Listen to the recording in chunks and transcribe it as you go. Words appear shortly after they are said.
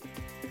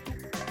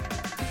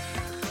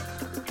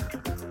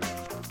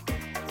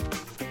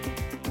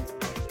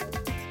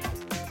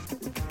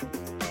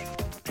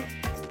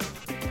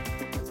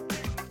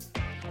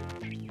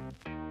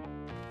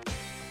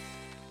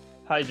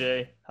Hi,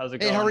 Jay. How's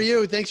it Hey, how are going?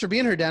 you? Thanks for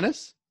being here,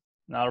 Dennis.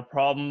 Not a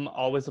problem.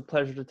 Always a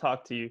pleasure to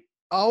talk to you.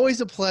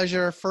 Always a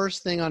pleasure.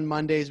 First thing on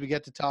Mondays, we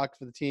get to talk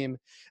for the team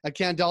at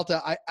Can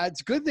Delta.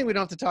 It's a good thing we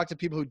don't have to talk to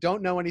people who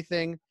don't know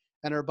anything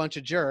and are a bunch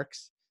of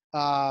jerks.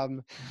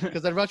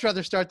 Because I'd much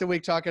rather start the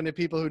week talking to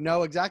people who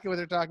know exactly what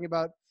they're talking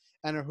about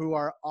and who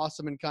are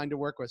awesome and kind to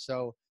work with.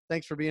 So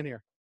thanks for being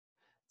here.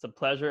 It's a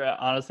pleasure.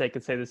 Honestly, I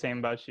could say the same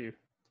about you.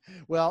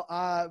 Well,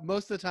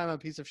 most of the time I'm a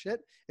piece of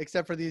shit,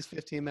 except for these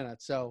 15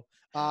 minutes. So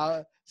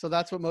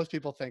that's what most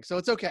people think. So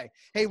it's okay.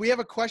 Hey, we have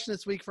a question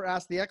this week for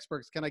Ask the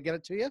Experts. Can I get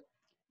it to you?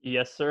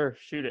 Yes, sir.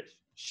 Shoot it.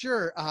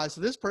 Sure. So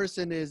this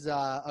person is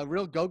a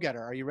real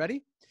go-getter. Are you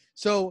ready?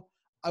 So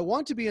I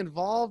want to be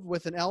involved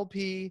with an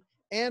LP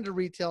and a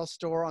retail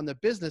store on the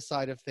business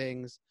side of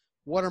things.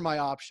 What are my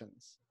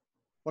options?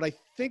 What I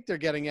think they're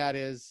getting at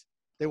is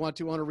they want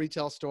to own a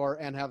retail store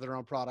and have their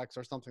own products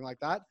or something like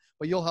that.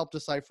 But you'll help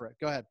decipher it.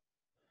 Go ahead.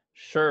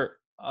 Sure.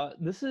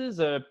 This is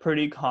a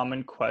pretty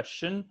common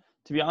question,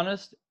 to be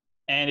honest,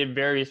 and it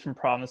varies from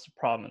province to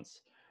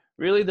province.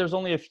 Really, there's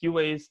only a few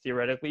ways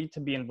theoretically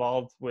to be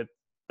involved with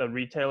the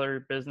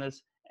retailer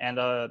business and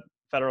a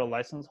federal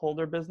license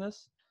holder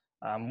business.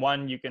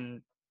 One, you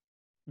can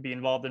be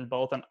involved in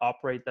both and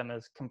operate them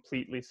as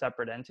completely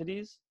separate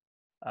entities.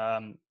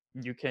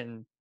 You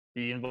can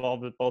be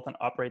involved with both and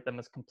operate them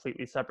as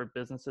completely separate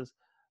businesses,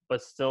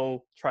 but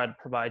still try to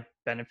provide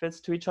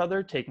benefits to each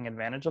other, taking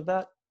advantage of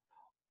that.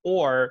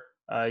 Or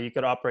you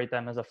could operate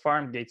them as a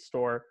farm gate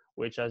store,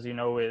 which, as you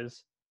know,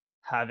 is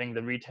having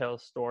the retail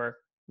store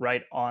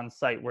right on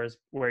site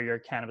where your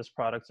cannabis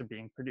products are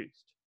being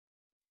produced.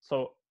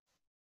 So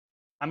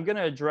I'm going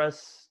to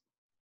address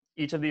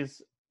each of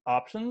these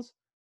options,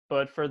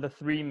 but for the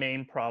three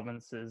main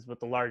provinces with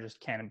the largest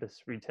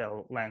cannabis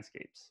retail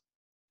landscapes.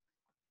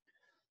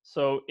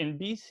 So in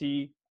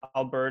BC,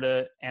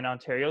 Alberta, and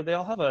Ontario, they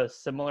all have a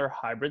similar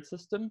hybrid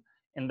system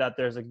in that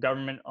there's a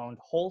government-owned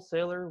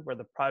wholesaler where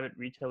the private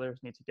retailers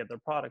need to get their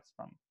products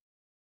from.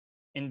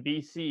 In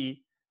BC,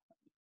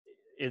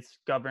 it's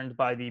governed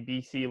by the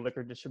BC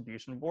Liquor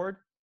Distribution Board,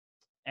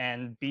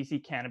 and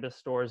BC Cannabis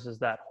Stores is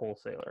that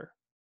wholesaler.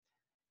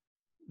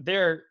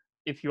 There,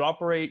 if you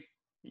operate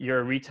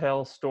your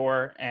retail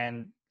store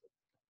and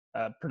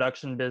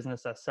production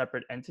business as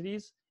separate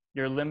entities,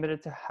 you're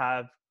limited to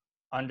have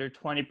under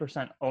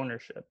 20%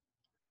 ownership.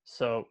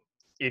 So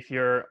if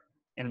you're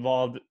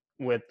involved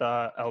with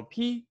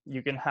LP,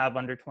 you can have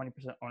under 20%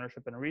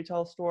 ownership in a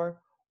retail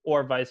store,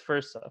 or vice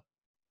versa.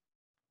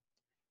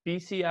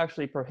 BC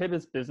actually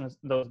prohibits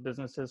those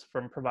businesses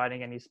from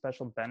providing any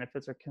special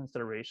benefits or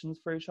considerations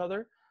for each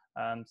other,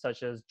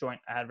 such as joint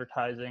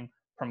advertising,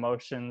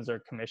 promotions, or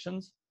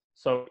commissions.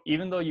 So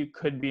even though you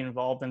could be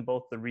involved in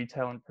both the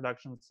retail and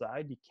production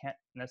side, you can't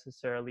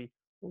necessarily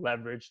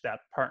leverage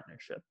that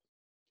partnership.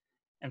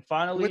 And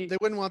finally, They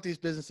wouldn't want these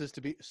businesses to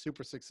be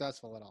super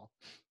successful at all.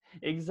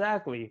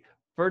 exactly.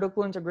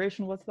 Vertical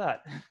integration, what's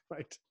that?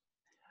 Right.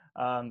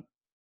 And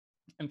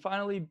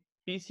finally,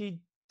 BC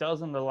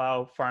doesn't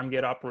allow farm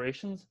gate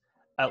operations,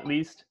 at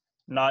least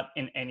not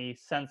in any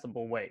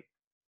sensible way.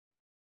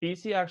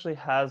 BC actually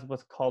has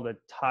what's called a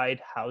tied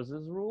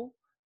houses rule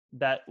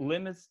that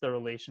limits the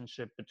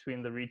relationship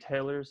between the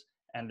retailers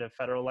and the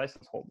federal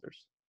license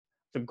holders.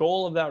 The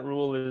goal of that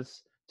rule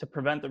is to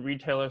prevent the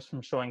retailers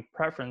from showing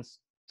preference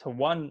to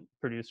one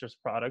producer's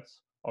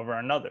products over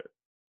another.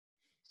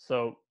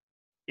 So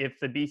if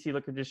the BC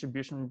Liquor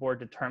Distribution Board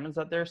determines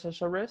that there's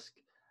such a risk,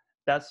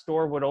 that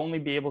store would only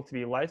be able to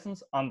be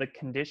licensed on the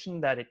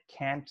condition that it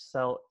can't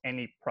sell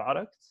any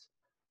products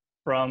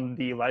from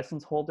the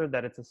license holder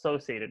that it's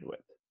associated with.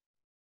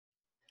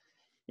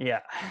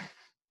 Yeah.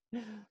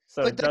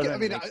 So Like it that, I doesn't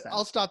mean, make sense.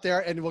 I'll stop there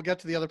and we'll get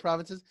to the other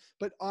provinces.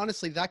 But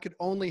honestly, that could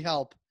only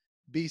help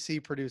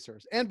BC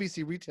producers and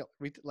BC retail.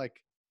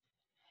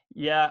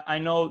 Yeah, I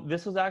know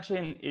this was actually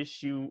an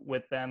issue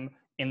with them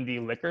in the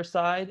liquor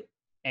side,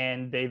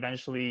 and they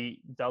eventually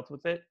dealt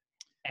with it.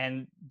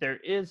 And there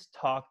is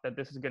talk that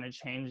this is going to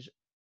change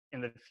in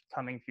the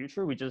coming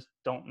future. We just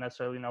don't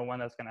necessarily know when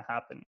that's going to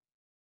happen.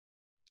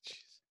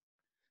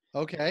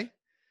 Okay.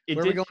 It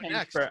Where are we did going change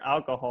next? for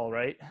alcohol,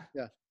 right?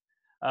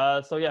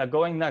 Yeah. So yeah,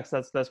 going next.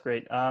 That's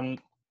great.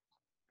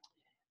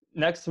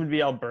 Next would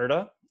be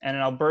Alberta, and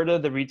in Alberta,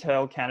 the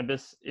retail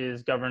cannabis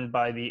is governed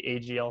by the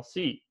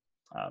AGLC.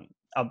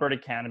 Alberta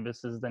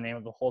Cannabis is the name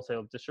of the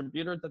wholesale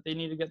distributor that they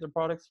need to get their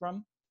products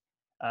from.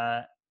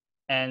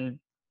 And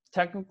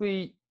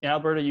technically, in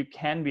Alberta, you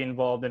can be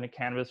involved in a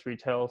cannabis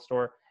retail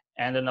store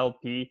and an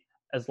LP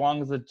as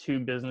long as the two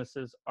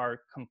businesses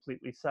are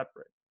completely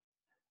separate.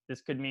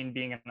 This could mean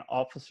being an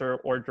officer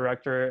or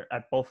director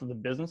at both of the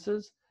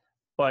businesses,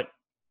 but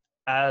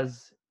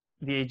as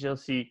the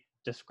AGLC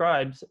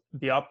describes,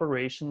 the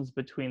operations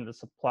between the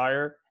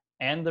supplier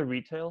and the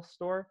retail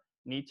store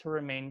need to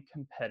remain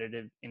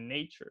competitive in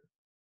nature.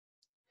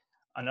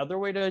 Another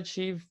way to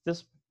achieve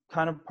this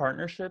kind of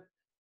partnership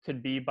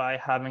could be by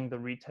having the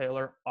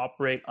retailer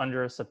operate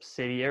under a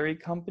subsidiary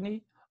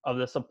company of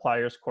the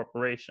supplier's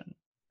corporation.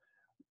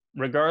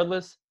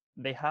 Regardless,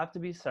 they have to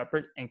be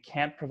separate and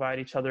can't provide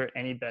each other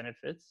any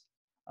benefits.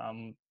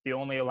 The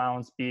only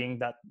allowance being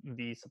that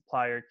the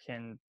supplier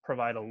can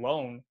provide a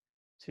loan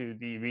to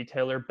the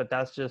retailer, but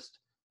that's just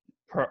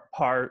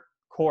par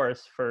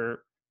course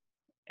for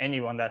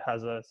anyone that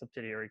has a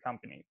subsidiary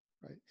company.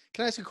 Right.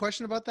 Can I ask a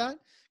question about that?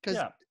 Because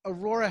Yeah.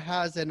 Aurora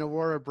has an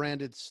Aurora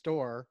branded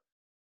store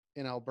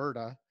in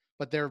Alberta,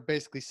 but they're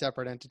basically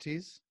separate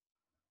entities.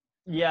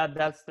 Yeah,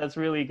 that's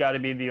really got to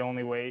be the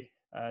only way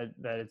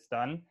that it's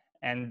done,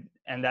 and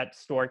that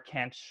store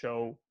can't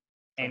show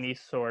any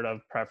sort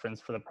of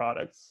preference for the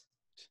products.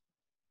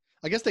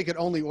 I guess they could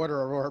only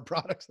order Aurora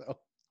products though.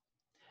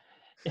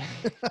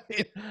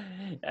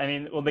 I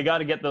mean, well, they got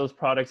to get those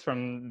products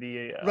from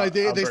the Right.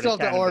 They Alberta still have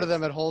to order Cannabis.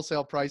 them at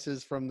wholesale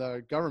prices from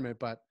the government,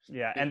 but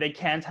Yeah, and they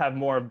can't have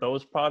more of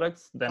those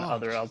products than oh,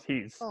 other geez.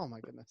 LPs Oh my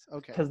goodness.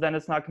 Okay. because then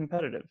it's not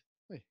competitive.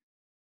 Wait.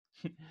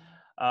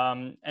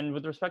 And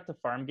with respect to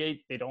Farmgate,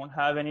 they don't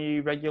have any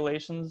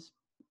regulations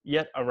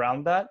yet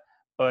around that,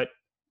 but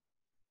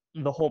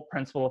the whole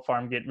principle of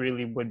Farmgate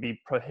really would be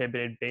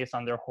prohibited based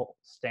on their whole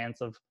stance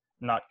of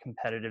not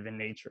competitive in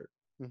nature.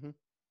 Mm-hmm.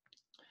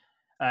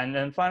 And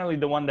then finally,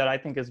 the one that I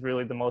think is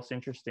really the most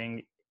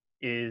interesting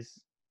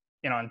is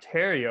in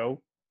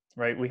Ontario,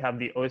 right? We have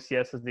the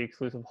OCS as the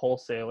exclusive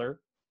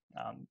wholesaler,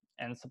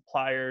 and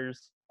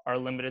suppliers are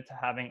limited to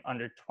having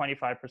under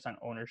 25%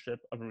 ownership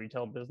of a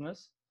retail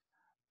business.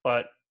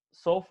 But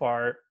so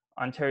far,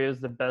 Ontario is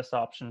the best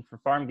option for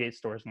Farmgate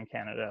stores in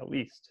Canada, at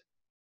least.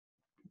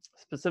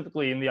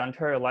 Specifically, in the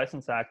Ontario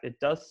License Act, it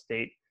does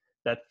state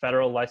that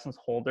federal license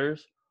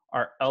holders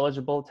are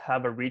eligible to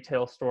have a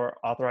retail store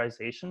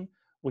authorization,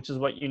 which is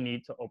what you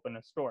need to open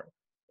a store.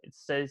 It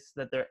says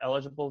that they're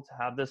eligible to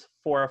have this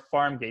for a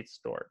Farmgate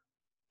store,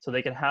 so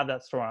they can have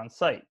that store on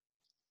site.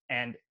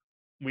 And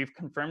we've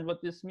confirmed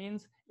what this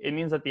means. It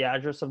means that the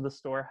address of the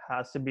store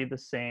has to be the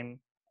same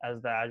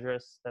as the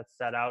address that's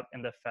set out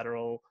in the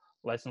federal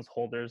license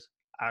holder's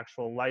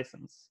actual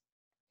license.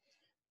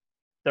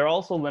 They're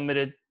also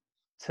limited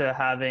to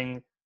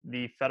having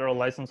the federal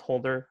license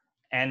holder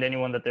and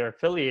anyone that they're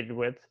affiliated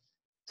with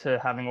to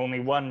having only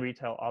one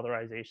retail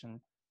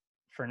authorization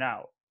for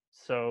now.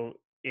 So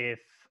if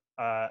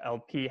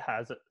LP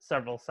has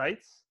several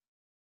sites,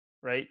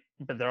 right,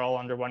 but they're all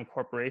under one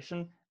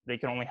corporation, they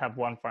can only have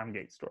one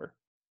Farmgate store.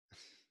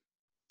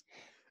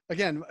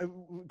 Again,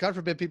 God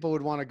forbid people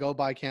would want to go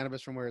buy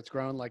cannabis from where it's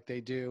grown, like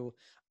they do,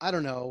 I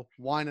don't know,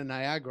 wine in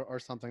Niagara or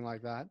something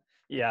like that.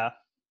 Yeah.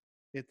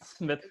 It's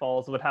Smith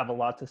Falls would have a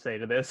lot to say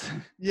to this.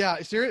 yeah,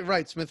 seriously,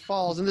 right. Smith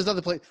Falls, and there's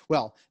other places.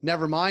 Well,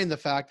 never mind the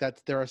fact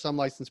that there are some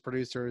licensed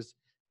producers.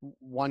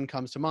 One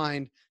comes to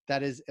mind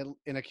that is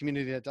in a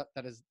community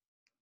that is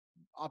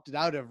opted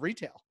out of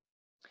retail.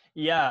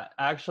 Yeah,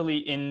 actually,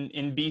 in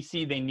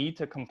BC, they need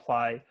to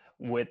comply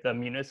with the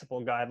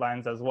municipal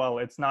guidelines as well.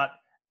 It's not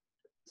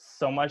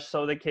so much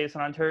so the case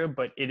in Ontario,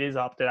 but it is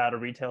opted out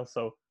of retail,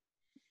 so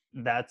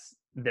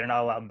they're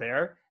not allowed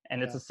there.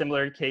 And it's a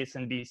similar case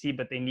in BC,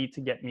 but they need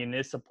to get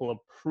municipal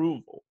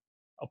approval,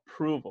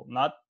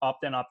 not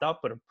opt in, opt out,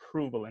 but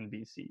approval in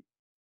BC.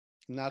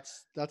 And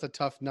that's a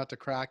tough nut to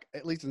crack,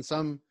 at least in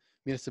some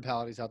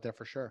municipalities out there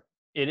for sure.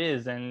 It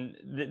is, and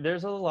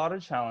there's a lot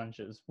of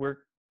challenges. We're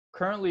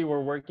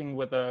working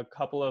with a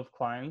couple of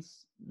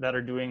clients that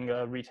are doing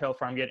retail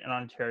Farmgate in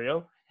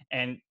Ontario,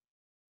 and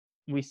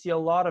we see a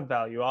lot of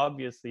value,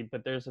 obviously,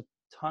 but there's a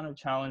ton of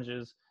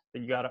challenges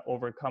that you got to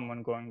overcome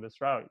when going this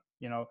route.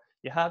 You know,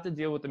 you have to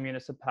deal with the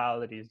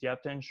municipalities. You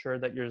have to ensure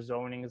that your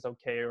zoning is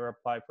okay or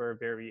apply for a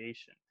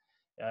variation.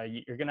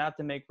 You're going to have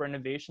to make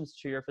renovations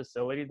to your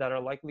facility that are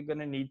likely going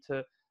to need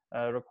to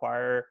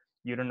require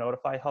you to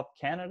notify Health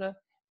Canada.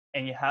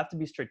 And you have to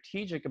be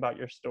strategic about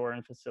your store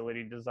and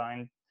facility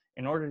design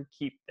in order to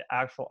keep the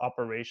actual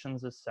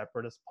operations as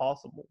separate as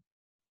possible.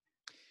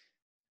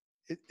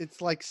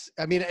 It's like,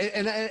 I mean,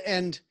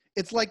 and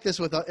it's like this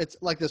with alcohol. It's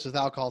like this,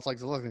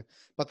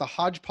 but the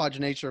hodgepodge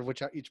nature of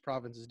which each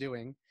province is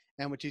doing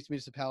and which each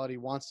municipality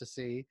wants to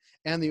see,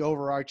 and the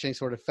overarching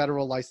sort of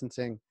federal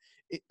licensing.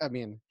 I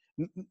mean,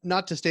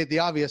 not to state the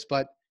obvious,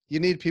 but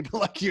you need people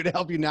like you to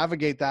help you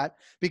navigate that,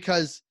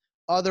 because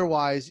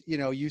otherwise, you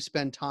know, you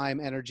spend time,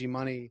 energy,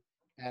 money,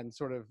 and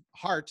sort of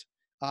heart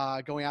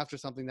going after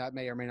something that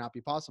may or may not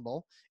be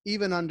possible,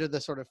 even under the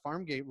sort of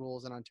Farmgate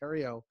rules in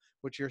Ontario,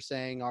 which you're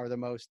saying are the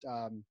most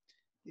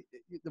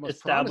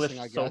established promising,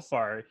 I guess. So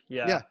far.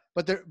 Yeah. Yeah,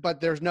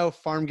 but there's no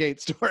Farmgate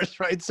stores,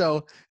 right?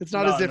 So it's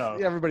not as if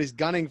everybody's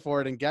gunning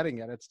for it and getting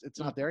it. It's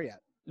not there yet.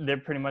 They're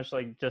pretty much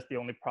like just the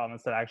only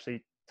province that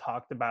actually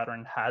talked about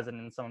or has it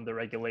in some of the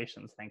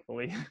regulations,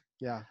 thankfully.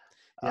 Yeah.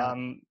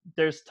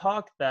 There's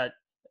talk that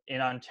in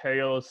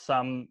Ontario,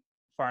 some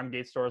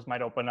Farmgate stores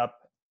might open up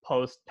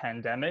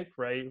post-pandemic,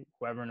 right?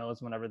 Whoever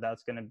knows whenever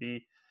that's going to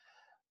be.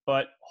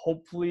 But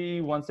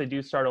hopefully once they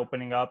do start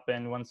opening up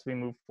and once we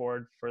move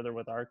forward further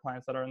with our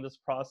clients that are in this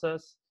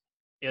process,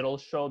 it'll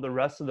show the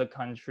rest of the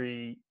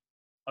country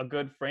a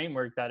good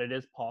framework that it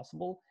is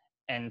possible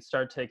and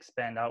start to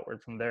expand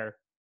outward from there.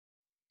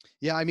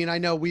 Yeah, I mean, I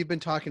know we've been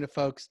talking to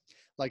folks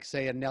like,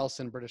 say, in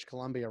Nelson, British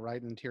Columbia, right,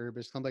 in interior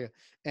British Columbia,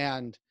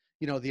 and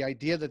the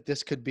idea that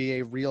this could be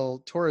a real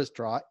tourist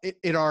draw,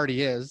 it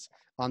already is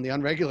on the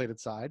unregulated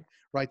side,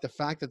 right? The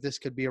fact that this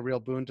could be a real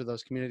boon to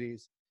those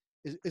communities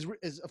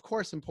is of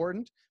course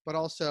important, but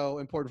also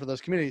important for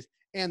those communities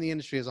and the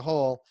industry as a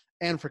whole,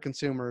 and for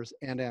consumers,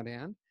 and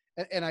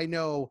I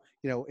know,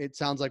 it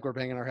sounds like we're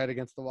banging our head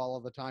against the wall all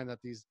the time that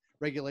these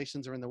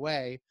regulations are in the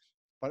way,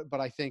 but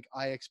I think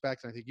and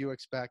I think you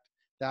expect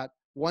that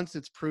once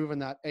it's proven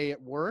that it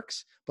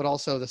works, but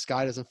also the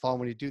sky doesn't fall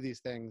when you do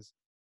these things,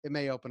 it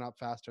may open up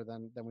faster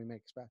than we may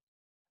expect.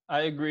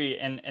 I agree.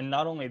 And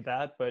not only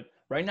that, but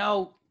right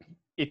now,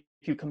 if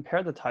you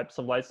compare the types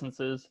of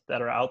licenses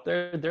that are out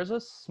there, there's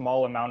a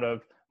small amount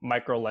of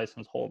micro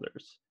license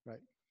holders. Right.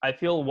 I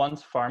feel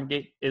once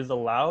FarmGate is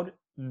allowed,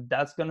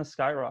 that's going to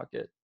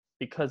skyrocket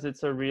because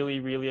it's a really,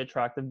 really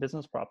attractive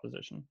business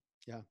proposition.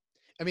 Yeah.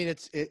 I mean,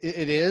 it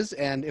is,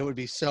 and it would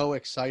be so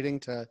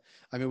exciting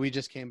we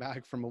just came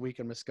back from a week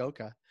in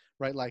Muskoka,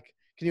 right? Like,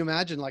 can you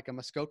imagine like a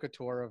Muskoka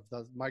tour of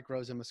the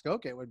micros in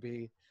Muskoka? It would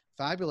be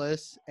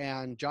fabulous,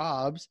 and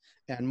jobs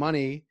and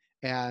money,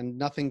 and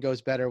nothing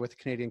goes better with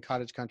Canadian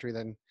cottage country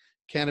than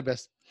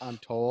cannabis, I'm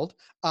told.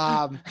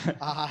 Right.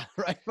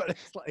 But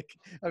it's like,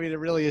 it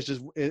really is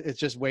it's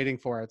just waiting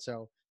for it.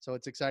 So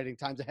it's exciting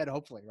times ahead,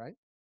 hopefully, right?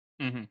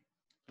 Mm-hmm.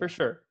 For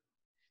sure.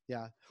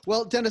 Yeah.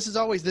 Well, Dennis, as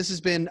always, this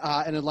has been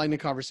an enlightening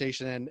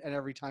conversation. And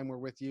every time we're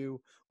with you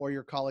or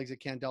your colleagues at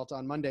CanDelta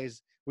on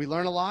Mondays, we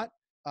learn a lot.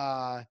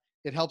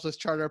 It helps us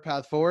chart our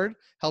path forward,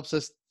 helps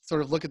us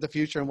sort of look at the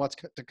future and what's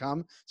to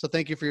come. So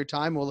thank you for your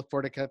time. We'll look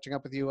forward to catching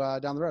up with you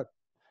down the road.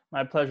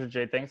 My pleasure,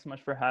 Jay. Thanks so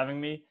much for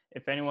having me.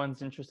 If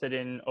anyone's interested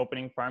in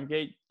opening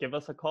FarmGate, give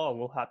us a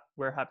call.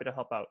 We're happy to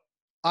help out.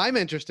 I'm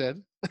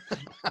interested.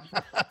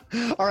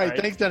 All right.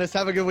 Thanks, Dennis.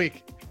 Have a good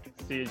week.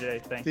 See you, Jay.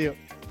 Thanks. See you.